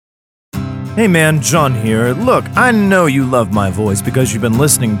Hey man, John here. Look, I know you love my voice because you've been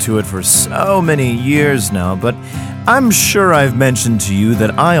listening to it for so many years now, but I'm sure I've mentioned to you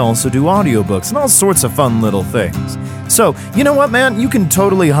that I also do audiobooks and all sorts of fun little things. So, you know what, man? You can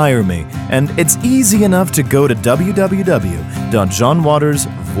totally hire me, and it's easy enough to go to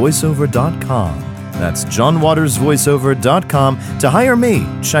www.johnwatersvoiceover.com. That's johnwatersvoiceover.com to hire me,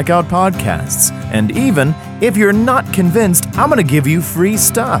 check out podcasts, and even if you're not convinced, I'm gonna give you free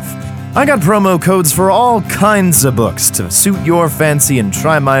stuff. I got promo codes for all kinds of books to suit your fancy and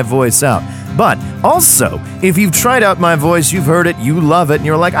try my voice out. But also, if you've tried out my voice, you've heard it, you love it, and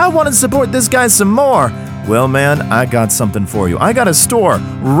you're like, I want to support this guy some more. Well, man, I got something for you. I got a store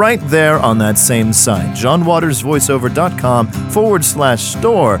right there on that same site,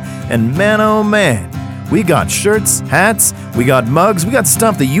 johnwatersvoiceover.com/store. And man, oh man, we got shirts, hats, we got mugs, we got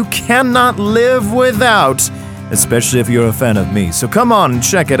stuff that you cannot live without. Especially if you're a fan of me. So come on and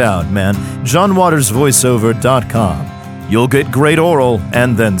check it out, man. johnwatersvoiceover.com. You'll get great oral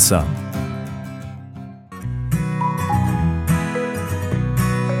and then some.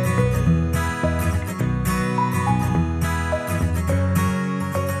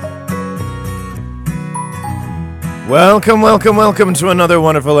 Welcome to another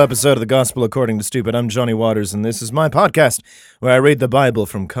wonderful episode of the Gospel According to Stupid. I'm Johnny Waters, and this is my podcast where I read the Bible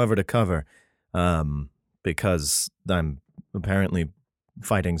from cover to cover. Because I'm apparently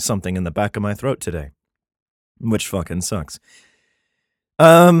fighting something in the back of my throat today, which fucking sucks.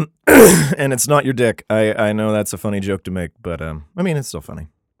 And it's not your dick. I know that's a funny joke to make, but I mean, it's still funny.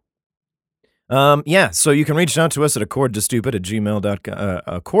 Yeah, so you can reach out to us at accordtostupid@gmail.com,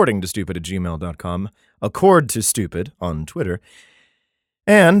 accordingtostupid@gmail.com, accordtostupid on Twitter.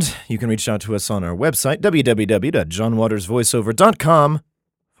 And you can reach out to us on our website,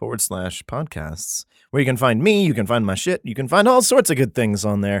 www.johnwatersvoiceover.com/podcasts. Where you can find me, you can find my shit, you can find all sorts of good things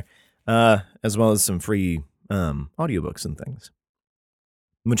on there, as well as some free audiobooks and things,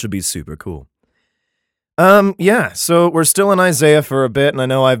 which would be super cool. Yeah, so we're still in Isaiah for a bit, and I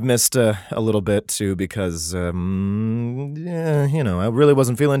know I've missed a little bit too because, I really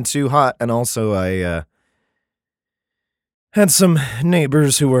wasn't feeling too hot, and also I had some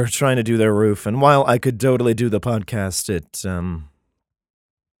neighbors who were trying to do their roof, and while I could totally do the podcast, it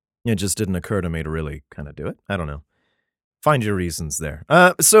just didn't occur to me to really kind of do it. I don't know. Find your reasons there.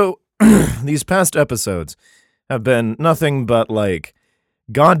 So these past episodes have been nothing but like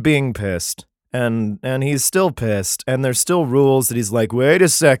God being pissed, and he's still pissed, and there's still rules that he's like, wait a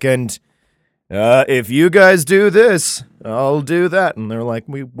second, if you guys do this, I'll do that. And they're like,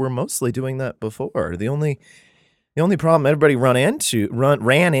 we were mostly doing that before. The only problem everybody ran into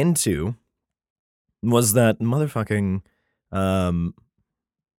was that motherfucking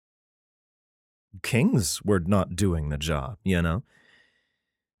kings were not doing the job, you know?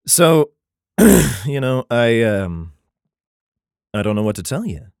 So, I don't know what to tell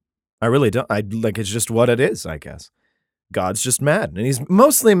you. I really don't. It's just what it is, I guess. God's just mad, and he's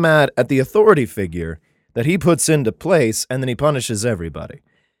mostly mad at the authority figure that he puts into place, and then he punishes everybody.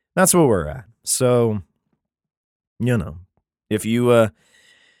 That's where we're at. So, if you want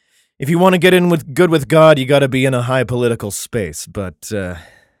to get in with good with God, you got to be in a high political space, but,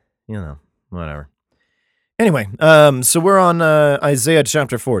 whatever. Anyway, so we're on Isaiah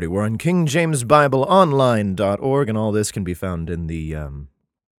chapter 40. We're on KingJamesBibleOnline.org, and all this can be found in the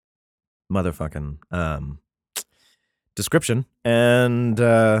motherfucking description. And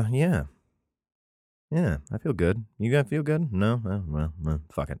yeah, I feel good. You guys feel good? No? Well,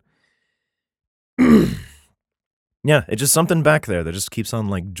 fuck it. Yeah, it's just something back there that just keeps on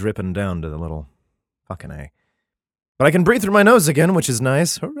like dripping down to the little fucking A. But I can breathe through my nose again, which is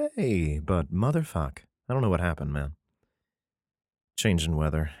nice. Hooray! But motherfuck. I don't know what happened, man. Changing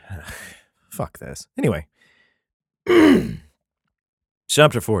weather. Fuck this. Anyway.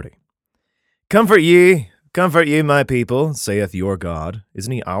 Chapter 40. Comfort ye, my people, saith your God.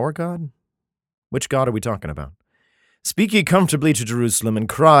 Isn't he our God? Which God are we talking about? Speak ye comfortably to Jerusalem, and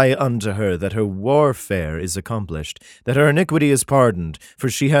cry unto her that her warfare is accomplished, that her iniquity is pardoned, for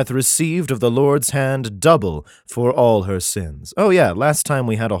she hath received of the Lord's hand double for all her sins. Oh yeah, last time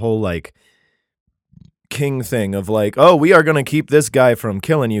we had a whole, king thing of oh, we are going to keep this guy from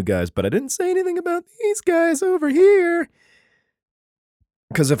killing you guys, but I didn't say anything about these guys over here.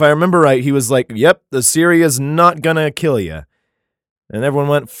 Because if I remember right, he was like, yep, Assyria's not going to kill you. And everyone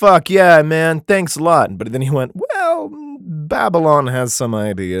went, fuck yeah, man, thanks a lot. But then he went, well, Babylon has some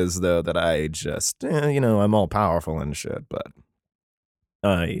ideas, though, that I just, I'm all powerful and shit, but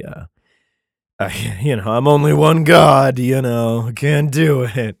I'm only one God, I can't do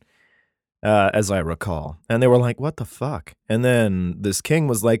it. as I recall. And they were like, what the fuck? And then this king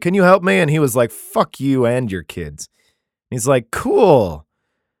was like, can you help me? And he was like, fuck you and your kids. He's like, cool.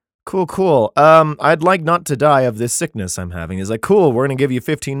 Cool. I'd like not to die of this sickness I'm having. He's like, cool, we're going to give you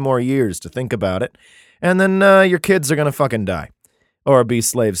 15 more years to think about it. And then your kids are going to fucking die. Or be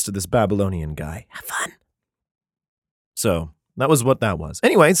slaves to this Babylonian guy. Have fun. So, that was what that was.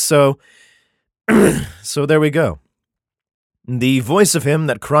 Anyway, so there we go. The voice of him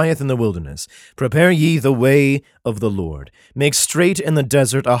that crieth in the wilderness, prepare ye the way of the Lord. Make straight in the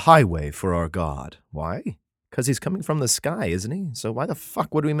desert a highway for our God. Why? Because he's coming from the sky, isn't he? So why the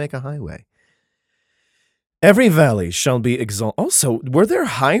fuck would we make a highway? Every valley shall be exalted. Also, were there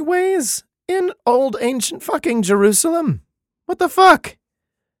highways in old ancient fucking Jerusalem? What the fuck?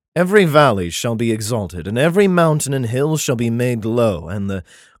 Every valley shall be exalted, and every mountain and hill shall be made low, and the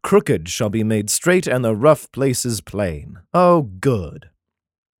crooked shall be made straight, and the rough places plain. Oh, good.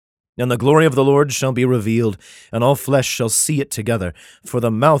 And the glory of the Lord shall be revealed, and all flesh shall see it together, for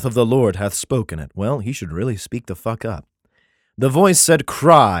the mouth of the Lord hath spoken it. Well, he should really speak the fuck up. The voice said,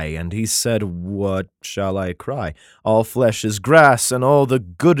 cry, and he said, what shall I cry? All flesh is grass, and all the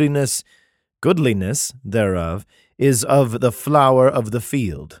goodliness thereof is of the flower of the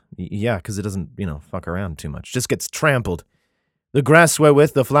field. Yeah, because it doesn't, fuck around too much. Just gets trampled. The grass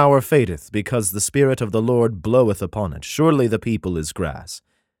wherewith the flower fadeth, because the Spirit of the Lord bloweth upon it. Surely the people is grass.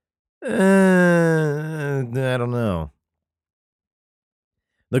 I don't know.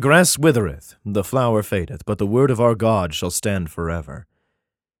 The grass withereth, the flower fadeth, but the word of our God shall stand forever.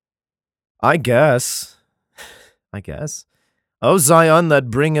 I guess. O Zion, that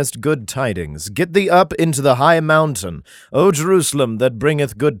bringest good tidings, get thee up into the high mountain. O Jerusalem, that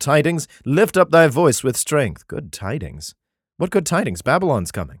bringeth good tidings, lift up thy voice with strength. Good tidings? What good tidings?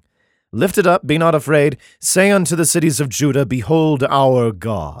 Babylon's coming. Lift it up, be not afraid. Say unto the cities of Judah, behold our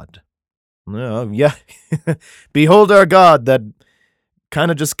God. Yeah. Behold our God, that kind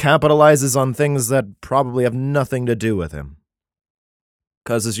of just capitalizes on things that probably have nothing to do with him.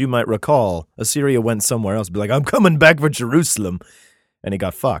 Because, as you might recall, Assyria went somewhere else, be like, I'm coming back for Jerusalem. And he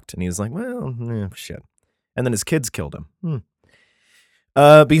got fucked. And he was like, well, shit. And then his kids killed him.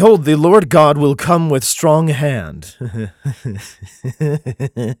 Behold, the Lord God will come with strong hand.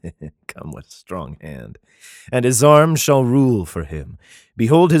 Come with strong hand. And his arm shall rule for him.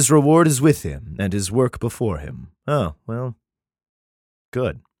 Behold, his reward is with him, and his work before him. Oh, well,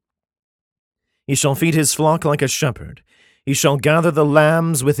 good. He shall feed his flock like a shepherd. He shall gather the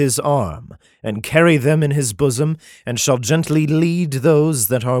lambs with his arm, and carry them in his bosom, and shall gently lead those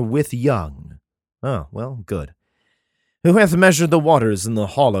that are with young. Oh, well, good. Who hath measured the waters in the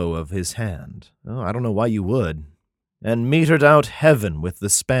hollow of his hand? Oh, I don't know why you would. And metered out heaven with the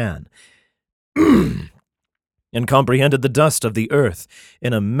span, and comprehended the dust of the earth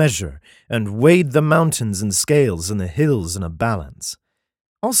in a measure, and weighed the mountains in scales and the hills in a balance.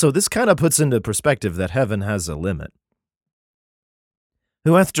 Also, this kind of puts into perspective that heaven has a limit.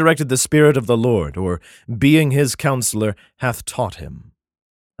 Who hath directed the Spirit of the Lord, or being his counselor, hath taught him?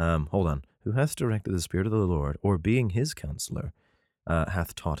 Hold on. Who hath directed the Spirit of the Lord, or being his counselor,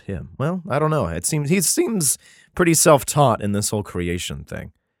 hath taught him? Well, I don't know. He seems pretty self-taught in this whole creation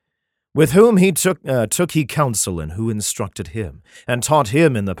thing. With whom he took he counsel, and who instructed him, and taught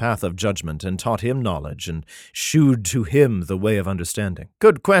him in the path of judgment, and taught him knowledge, and shewed to him the way of understanding?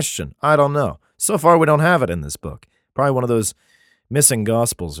 Good question. I don't know. So far, we don't have it in this book. Probably one of those missing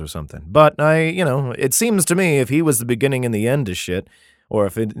gospels or something. But it seems to me if he was the beginning and the end of shit, or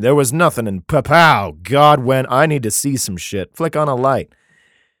if there was nothing and pow, God went, I need to see some shit. Flick on a light.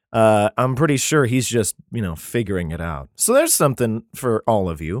 I'm pretty sure he's just, figuring it out. So there's something for all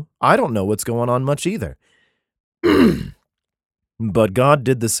of you. I don't know what's going on much either. But God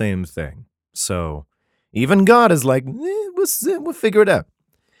did the same thing. So even God is like, we'll figure it out.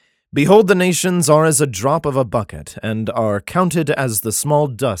 Behold, the nations are as a drop of a bucket, and are counted as the small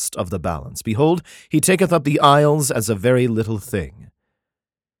dust of the balance. Behold, he taketh up the isles as a very little thing.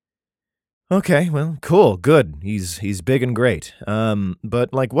 Okay, well, cool, good. He's big and great. But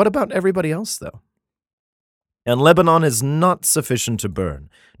what about everybody else, though? And Lebanon is not sufficient to burn,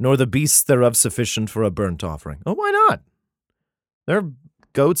 nor the beasts thereof sufficient for a burnt offering. Oh, why not? Their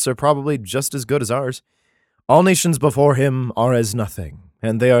goats are probably just as good as ours. All nations before him are as nothing,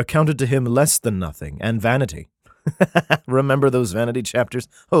 and they are counted to him less than nothing, and vanity. Remember those vanity chapters?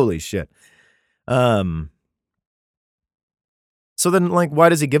 Holy shit. So then, why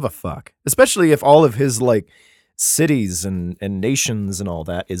does he give a fuck? Especially if all of his, cities and nations and all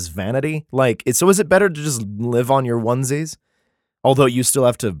that is vanity? So is it better to just live on your onesies? Although you still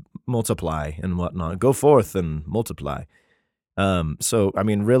have to multiply and whatnot. Go forth and multiply. So, I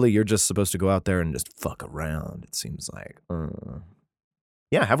mean, really, you're just supposed to go out there and just fuck around, it seems like.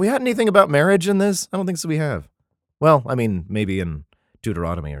 Yeah, have we had anything about marriage in this? I don't think so we have. Well, I mean, maybe in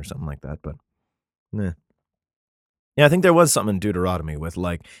Deuteronomy or something like that, but nah. Yeah, I think there was something in Deuteronomy with,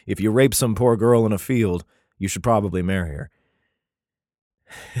 like, if you rape some poor girl in a field, you should probably marry her.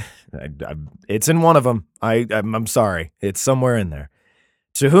 It's in one of them. I'm sorry. It's somewhere in there.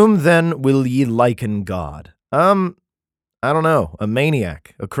 To whom then will ye liken God? I don't know. A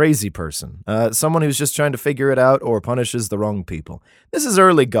maniac, a crazy person, someone who's just trying to figure it out or punishes the wrong people. This is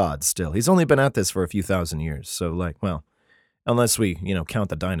early God still. He's only been at this for a few thousand years. So, like, well, unless we, count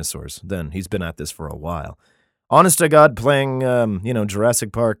the dinosaurs, then he's been at this for a while. Honest to God, playing,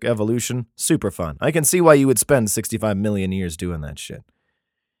 Jurassic Park Evolution, super fun. I can see why you would spend 65 million years doing that shit.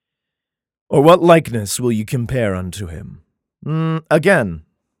 Or what likeness will you compare unto him? Again,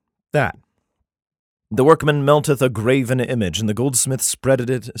 that. The workman melteth a graven image, and the goldsmith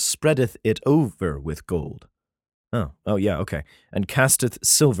spreadeth it over with gold. Oh yeah, okay. And casteth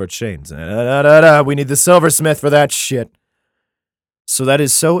silver chains. We need the silversmith for that shit. So that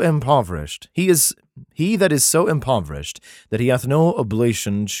is so impoverished. He that is so impoverished that he hath no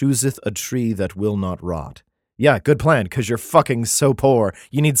oblation chooseth a tree that will not rot. Yeah, good plan, because you're fucking so poor.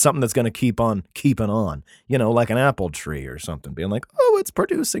 You need something that's going to keep on keeping on. Like an apple tree or something. Being like, oh, it's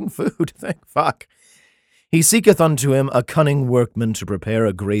producing food. Thank fuck. He seeketh unto him a cunning workman to prepare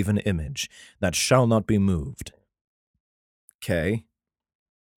a graven image that shall not be moved. Okay.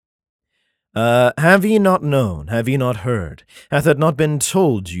 Have ye not known? Have ye not heard? Hath it not been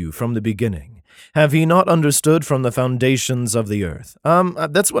told you from the beginning? Have ye not understood from the foundations of the earth?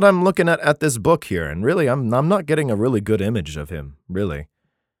 That's what I'm looking at this book here, and really, I'm not getting a really good image of him, really.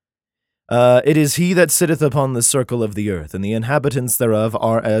 It is he that sitteth upon the circle of the earth, and the inhabitants thereof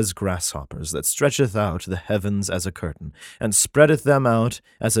are as grasshoppers, that stretcheth out the heavens as a curtain, and spreadeth them out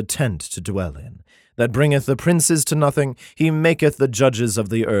as a tent to dwell in, that bringeth the princes to nothing, he maketh the judges of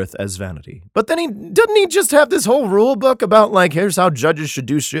the earth as vanity. But then doesn't he just have this whole rule book about, like, here's how judges should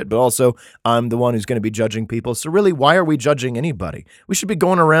do shit, but also, I'm the one who's going to be judging people, so really, why are we judging anybody? We should be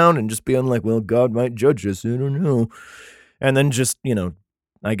going around and just being like, well, God might judge us, I don't know. And then just,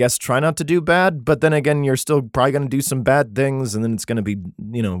 I guess try not to do bad, but then again, you're still probably going to do some bad things, and then it's going to be,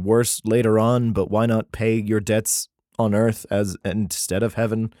 worse later on, but why not pay your debts on earth as instead of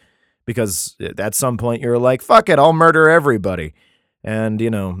heaven? Because at some point you're like, fuck it, I'll murder everybody. And,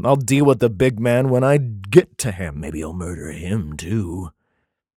 I'll deal with the big man when I get to him. Maybe I'll murder him too.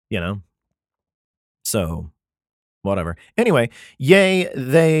 So, whatever. Anyway, yea,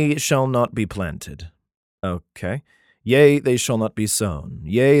 they shall not be planted. Okay. Yea, they shall not be sown.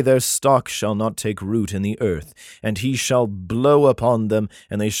 Yea, their stock shall not take root in the earth. And he shall blow upon them,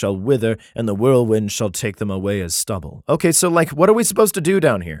 and they shall wither, and the whirlwind shall take them away as stubble. Okay, so, like, what are we supposed to do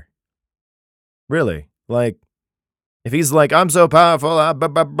down here? Really? Like, if he's like, I'm so powerful,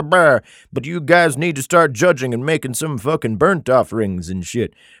 but you guys need to start judging and making some fucking burnt offerings and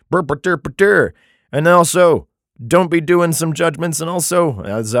shit. And also, don't be doing some judgments. And also,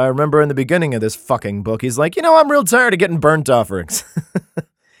 as I remember in the beginning of this fucking book, he's like, I'm real tired of getting burnt offerings.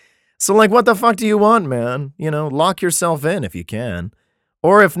 So, like, what the fuck do you want, man? Lock yourself in if you can.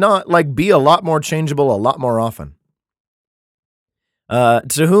 Or if not, like, be a lot more changeable a lot more often.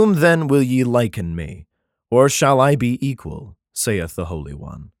 To whom then will ye liken me? Or shall I be equal, saith the Holy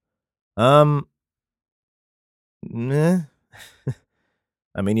One? Meh.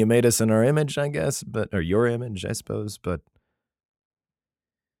 I mean, you made us in our image, I guess, or your image, I suppose, but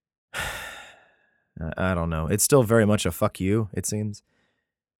I don't know. It's still very much a fuck you, it seems.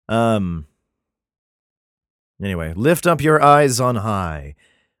 Anyway, lift up your eyes on high,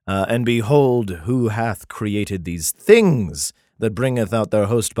 and behold who hath created these things that bringeth out their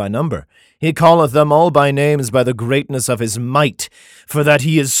host by number. He calleth them all by names by the greatness of his might, for that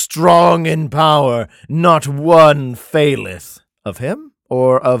he is strong in power, not one faileth. Of him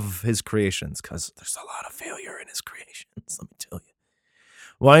or of his creations? Because there's a lot of failure in his creations, let me tell you.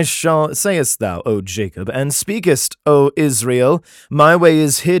 Why sayest thou, O Jacob, and speakest, O Israel, my way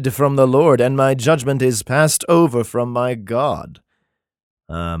is hid from the Lord, and my judgment is passed over from my God?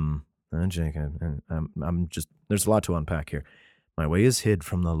 Jacob, there's a lot to unpack here. My way is hid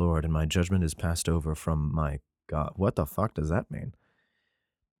from the Lord, and my judgment is passed over from my God. What the fuck does that mean?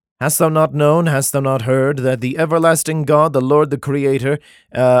 Hast thou not known, hast thou not heard, that the everlasting God, the Lord the Creator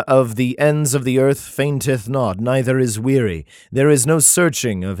of the ends of the earth, fainteth not, neither is weary. There is no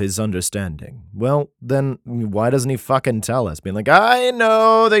searching of his understanding. Well, then, why doesn't he fucking tell us? Being like, I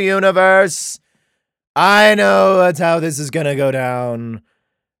know the universe. I know that's how this is gonna go down.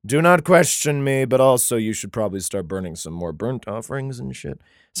 Do not question me, but also you should probably start burning some more burnt offerings and shit.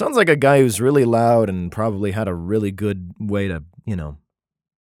 Sounds like a guy who's really loud and probably had a really good way to,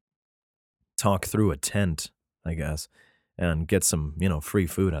 talk through a tent, I guess, and get some, free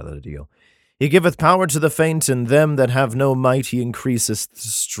food out of the deal. He giveth power to the faint, and them that have no might he increaseth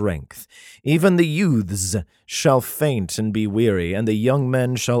strength. Even the youths shall faint and be weary, and the young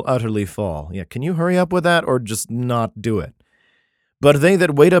men shall utterly fall. Yeah, can you hurry up with that, or just not do it? But they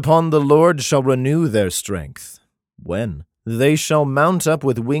that wait upon the Lord shall renew their strength. When? They shall mount up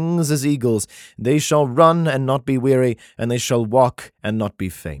with wings as eagles. They shall run and not be weary, and they shall walk and not be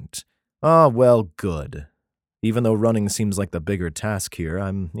faint. Ah, well, good. Even though running seems like the bigger task here,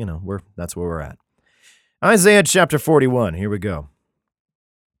 that's where we're at. Isaiah chapter 41, here we go.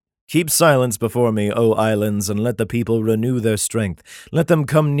 Keep silence before me, O islands, and let the people renew their strength. Let them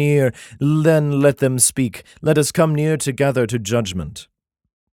come near, then let them speak. Let us come near together to judgment.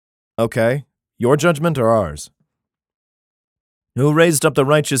 Okay, your judgment or ours? Who raised up the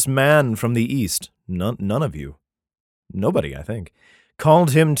righteous man from the east? None of you. Nobody, I think.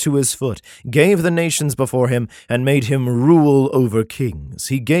 Called him to his foot, gave the nations before him, and made him rule over kings.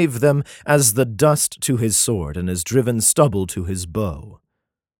 He gave them as the dust to his sword, and has driven stubble to his bow.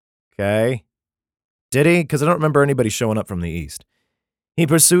 Okay. Did he? Because I don't remember anybody showing up from the east. He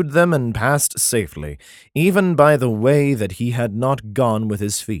pursued them and passed safely, even by the way that he had not gone with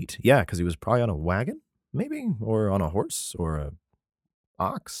his feet. Yeah, because he was probably on a wagon, maybe, or on a horse, or a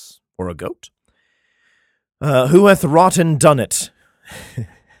ox, or a goat. Who hath wrought and done it?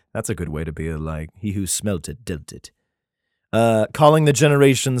 That's a good way to be like, he who smelt it, dealt it. Calling the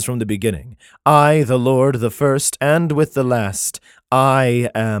generations from the beginning. I, the Lord, the first, and with the last, I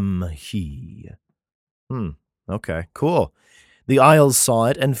am he. Okay, cool. The isles saw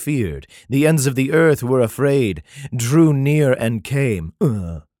it and feared. The ends of the earth were afraid, drew near and came.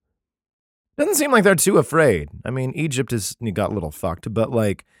 Doesn't seem like they're too afraid. I mean, Egypt got a little fucked, but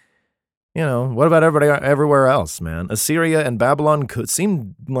what about everybody everywhere else, man? Assyria and Babylon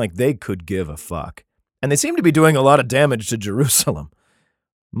seemed like they could give a fuck. And they seem to be doing a lot of damage to Jerusalem.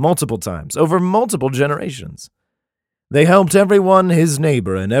 Multiple times, over multiple generations. They helped everyone his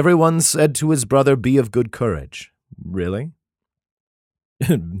neighbor, and everyone said to his brother, be of good courage. Really?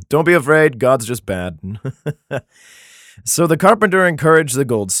 Don't be afraid, God's just bad. So the carpenter encouraged the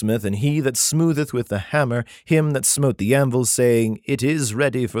goldsmith, and he that smootheth with the hammer, him that smote the anvil, saying, it is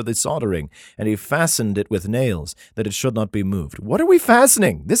ready for the soldering. And he fastened it with nails, that it should not be moved. What are we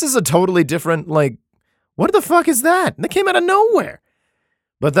fastening? This is a totally different, what the fuck is that? That came out of nowhere.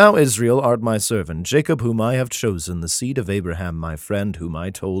 But thou, Israel, art my servant, Jacob, whom I have chosen, the seed of Abraham, my friend, whom I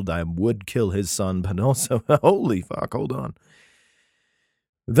told I would kill his son, but also, holy fuck, hold on.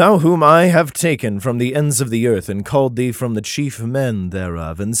 Thou whom I have taken from the ends of the earth, and called thee from the chief men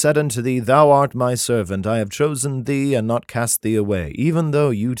thereof, and said unto thee, thou art my servant, I have chosen thee, and not cast thee away, even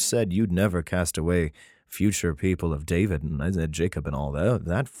though you said you'd never cast away future people of David, and Jacob, and all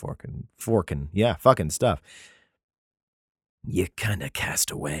that fucking stuff. You kind of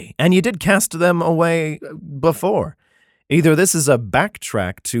cast away. And you did cast them away before. Either this is a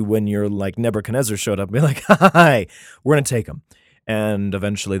backtrack to when you're like Nebuchadnezzar showed up and be like, hi, we're going to take them. And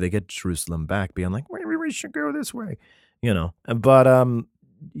eventually they get Jerusalem back, being like, we should go this way, But,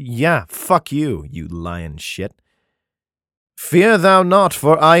 yeah, fuck you, you lying shit. Fear thou not,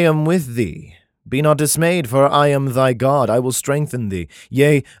 for I am with thee. Be not dismayed, for I am thy God. I will strengthen thee.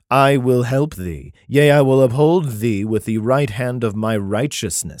 Yea, I will help thee. Yea, I will uphold thee with the right hand of my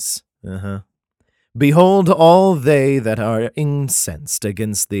righteousness. Behold, all they that are incensed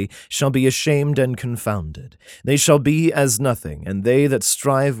against thee shall be ashamed and confounded. They shall be as nothing, and they that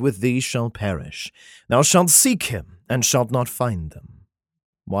strive with thee shall perish. Thou shalt seek him, and shalt not find them.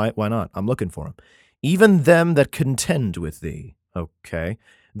 Why not? I'm looking for him. Even them that contend with thee. Okay.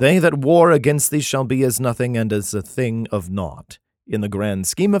 They that war against thee shall be as nothing, and as a thing of naught. In the grand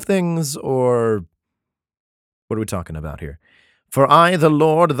scheme of things, or what are we talking about here? For I, the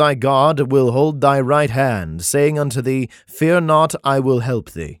Lord thy God, will hold thy right hand, saying unto thee, fear not, I will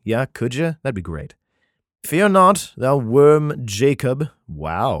help thee. Yeah, could you? That'd be great. Fear not, thou worm Jacob.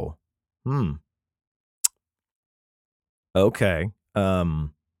 Wow. Okay.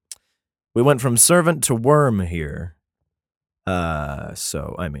 We went from servant to worm here.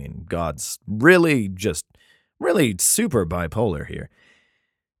 So, I mean, God's really super bipolar here.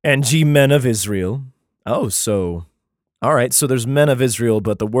 And ye men of Israel. Oh, so... All right, so there's men of Israel,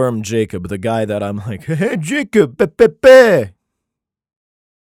 but the worm Jacob, the guy that I'm like, hey, Jacob,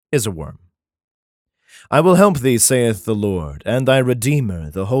 is a worm. I will help thee, saith the Lord, and thy Redeemer,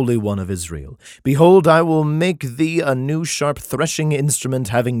 the Holy One of Israel. Behold, I will make thee a new sharp threshing instrument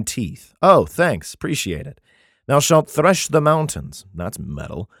having teeth. Oh, thanks, appreciate it. Thou shalt thresh the mountains, that's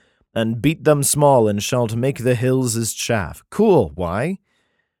metal, and beat them small, and shalt make the hills as chaff. Cool, why?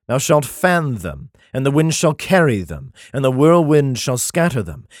 Thou shalt fan them, and the wind shall carry them, and the whirlwind shall scatter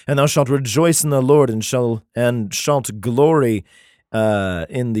them, and thou shalt rejoice in the Lord, and shalt glory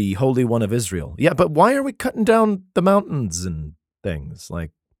in the Holy One of Israel. Yeah, but why are we cutting down the mountains and things?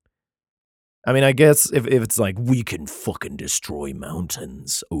 Like, I mean, I guess if it's like, we can fucking destroy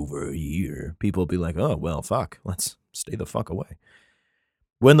mountains over here, people will be like, oh, well, fuck, let's stay the fuck away.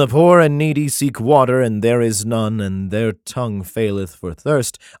 When the poor and needy seek water, and there is none, and their tongue faileth for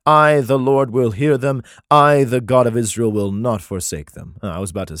thirst, I, the Lord, will hear them. I, the God of Israel, will not forsake them. I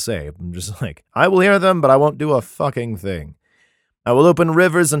was about to say, I'm just like, I will hear them, but I won't do a fucking thing. I will open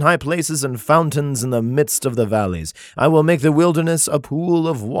rivers in high places and fountains in the midst of the valleys. I will make the wilderness a pool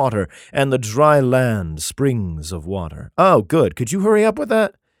of water, and the dry land springs of water. Oh, good. Could you hurry up with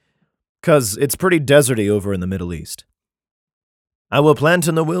that? 'Cause it's pretty deserty over in the Middle East. I will plant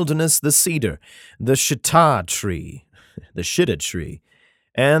in the wilderness the cedar, the shittah tree, the shitted tree,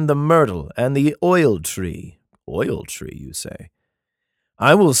 and the myrtle, and the oil tree. Oil tree, you say?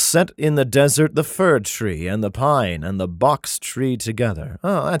 I will set in the desert the fir tree, and the pine, and the box tree together.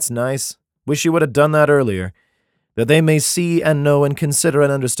 Oh, that's nice. Wish you would have done that earlier. That they may see and know and consider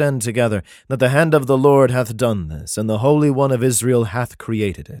and understand together that the hand of the Lord hath done this, and the Holy One of Israel hath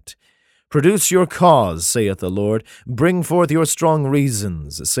created it. Produce your cause, saith the Lord. Bring forth your strong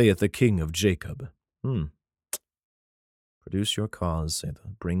reasons, saith the King of Jacob. Produce your cause, saith the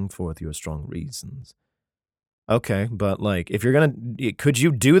Lord. Bring forth your strong reasons. Okay, but like, if you're gonna, could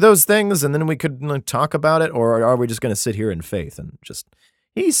you do those things and then we could talk about it, or are we just gonna sit here in faith and just,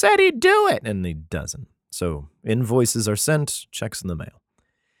 he said he'd do it, and he doesn't. So invoices are sent, checks in the mail.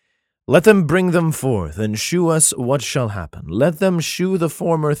 Let them bring them forth, and shew us what shall happen. Let them shew the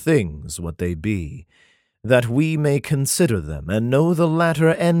former things what they be, that we may consider them, and know the latter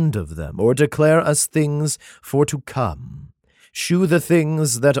end of them, or declare us things for to come. Shew the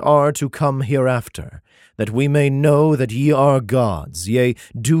things that are to come hereafter, that we may know that ye are gods, yea,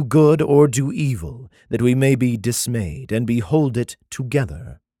 do good or do evil, that we may be dismayed, and behold it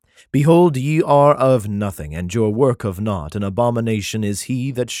together. Behold, ye are of nothing, and your work of naught. An abomination is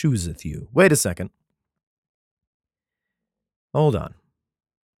he that chooseth you. Wait a second. Hold on.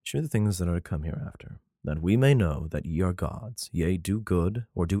 Shew the things that are to come hereafter, that we may know that ye are gods, yea, do good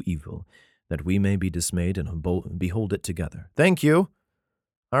or do evil, that we may be dismayed and behold it together. Thank you.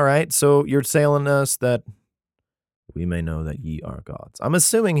 All right, so you're telling us that we may know that ye are gods. I'm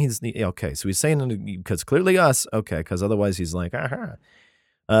assuming he's, okay, so he's saying, because clearly us, okay, because otherwise he's like, aha.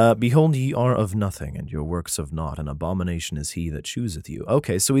 Behold, ye are of nothing, and your works of naught. An abomination is he that chooseth you.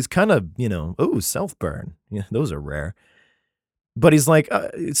 Okay, so he's kind of, self-burn. Yeah, those are rare. But he's like,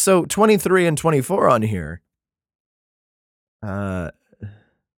 so 23 and 24 on here. So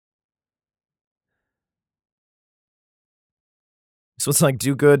it's like,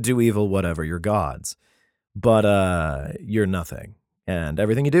 do good, do evil, whatever, you're gods. But you're nothing. And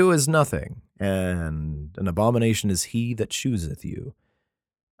everything you do is nothing. And an abomination is he that chooseth you.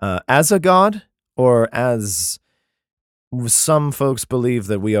 As a god, or as some folks believe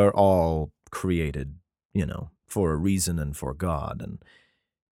that we are all created, for a reason and for God, and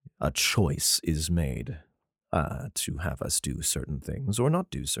a choice is made to have us do certain things or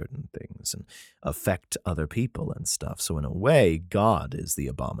not do certain things and affect other people and stuff. So in a way, God is the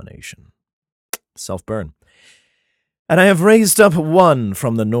abomination. Self-burn. And I have raised up one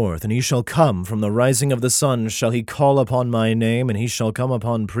from the north, and he shall come from the rising of the sun, shall he call upon my name, and he shall come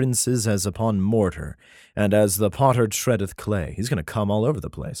upon princes as upon mortar, and as the potter treadeth clay. He's going to come all over the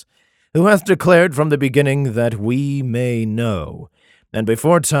place. Who hath declared from the beginning that we may know, and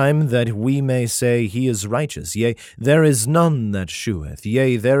before time that we may say he is righteous. Yea, there is none that sheweth.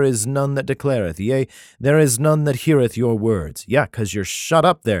 Yea, there is none that declareth. Yea, there is none that heareth your words. Yeah, 'cause you're shut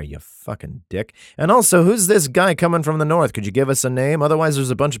up there, you fucking dick. And also, who's this guy coming from the north? Could you give us a name? Otherwise, there's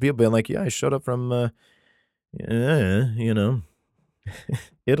a bunch of people being like, yeah, I showed up from,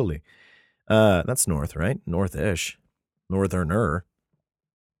 Italy. That's north, right? North-ish. Northerner.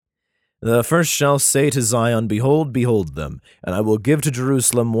 The first shall say to Zion, behold, behold them, and I will give to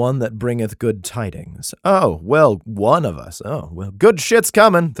Jerusalem one that bringeth good tidings. Oh, well, one of us. Oh, well, good shit's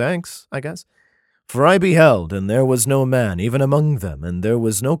coming, thanks, I guess. For I beheld, and there was no man, even among them, and there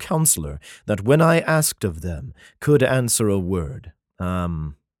was no counselor, that when I asked of them, could answer a word.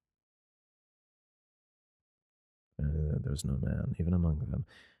 There's no man, even among them,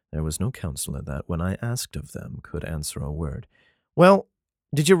 There was no counselor that, when I asked of them, could answer a word. Well,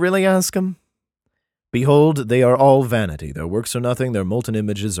 did you really ask him? Behold, they are all vanity. Their works are nothing. Their molten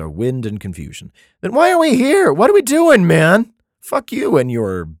images are wind and confusion. Then why are we here? What are we doing, man? Fuck you and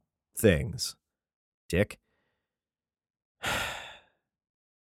your things, dick.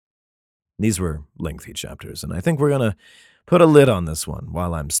 These were lengthy chapters, and I think we're going to put a lid on this one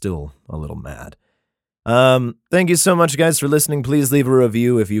while I'm still a little mad. Thank you so much, guys, for listening. Please leave a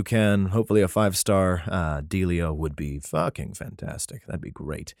review if you can. Hopefully a 5-star dealio would be fucking fantastic. That'd be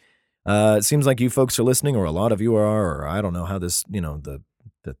great. It seems like you folks are listening, or a lot of you are, or I don't know how this, the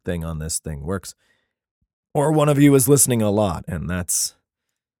thing on this thing works. Or one of you is listening a lot, and that's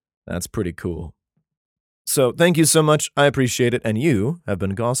pretty cool. So thank you so much. I appreciate it, and you have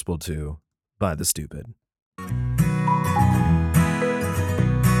been gospeled to by the stupid.